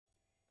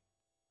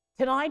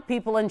Tonight,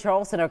 people in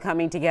Charleston are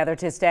coming together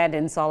to stand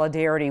in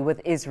solidarity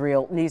with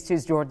Israel. News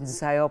 2's Jordan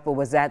Sayopa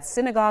was at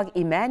Synagogue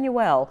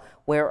Emanu-El,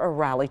 where a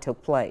rally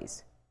took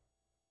place.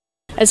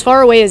 As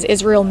far away as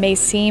Israel may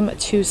seem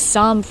to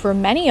some, for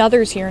many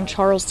others here in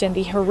Charleston,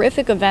 the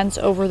horrific events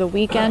over the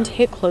weekend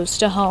hit close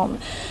to home.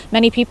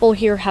 Many people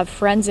here have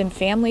friends and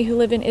family who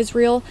live in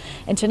Israel,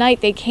 and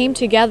tonight they came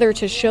together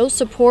to show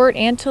support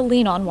and to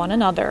lean on one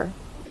another.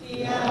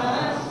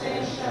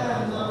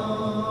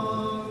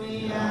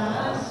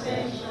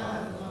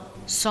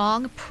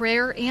 Song,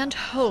 prayer, and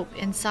hope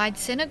inside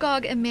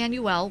Synagogue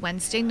Emanu-El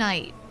Wednesday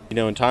night. You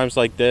know, in times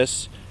like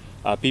this,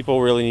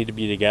 people really need to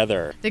be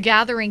together. The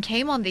gathering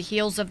came on the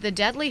heels of the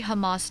deadly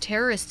Hamas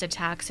terrorist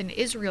attacks in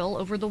Israel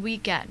over the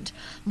weekend.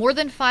 More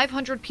than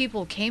 500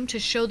 people came to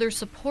show their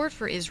support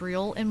for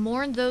Israel and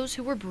mourn those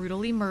who were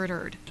brutally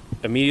murdered.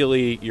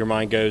 Immediately, your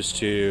mind goes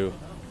to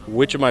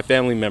which of my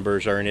family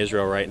members are in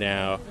Israel right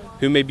now,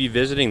 who may be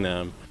visiting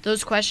them.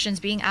 Those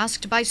questions being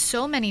asked by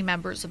so many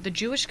members of the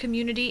Jewish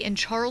community in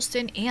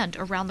Charleston and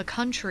around the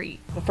country.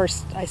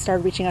 First, I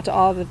started reaching out to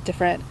all the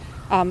different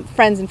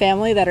friends and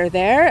family that are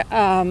there.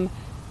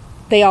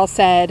 They all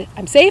said,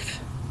 I'm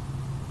safe,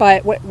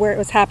 but where it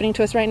was happening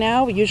to us right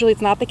now, usually it's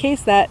not the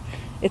case that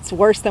it's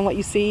worse than what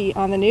you see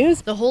on the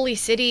news. The Holy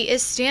City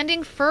is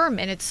standing firm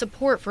in its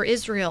support for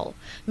Israel.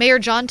 Mayor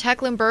John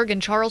Tecklenburg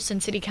and Charleston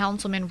City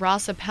Councilman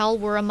Ross Appel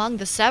were among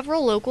the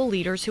several local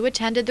leaders who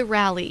attended the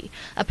rally.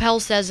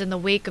 Appel says in the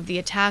wake of the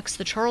attacks,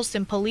 the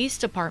Charleston Police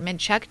Department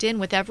checked in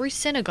with every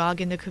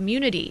synagogue in the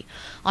community.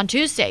 On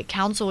Tuesday,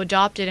 Council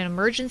adopted an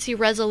emergency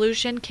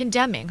resolution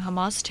condemning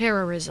Hamas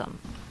terrorism.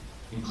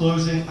 In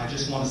closing, I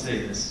just want to say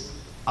this.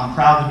 I'm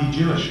proud to be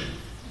Jewish.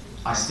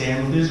 I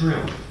stand with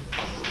Israel.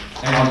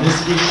 And on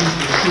this issue,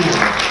 for sure,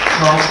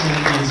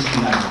 Charleston is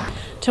united.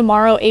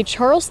 Tomorrow, a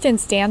Charleston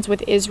Stands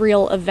with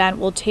Israel event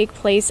will take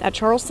place at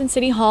Charleston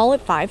City Hall at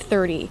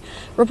 5:30.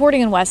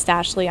 Reporting in West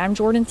Ashley, I'm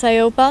Jordan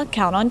Sayopa.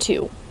 Count on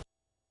 2.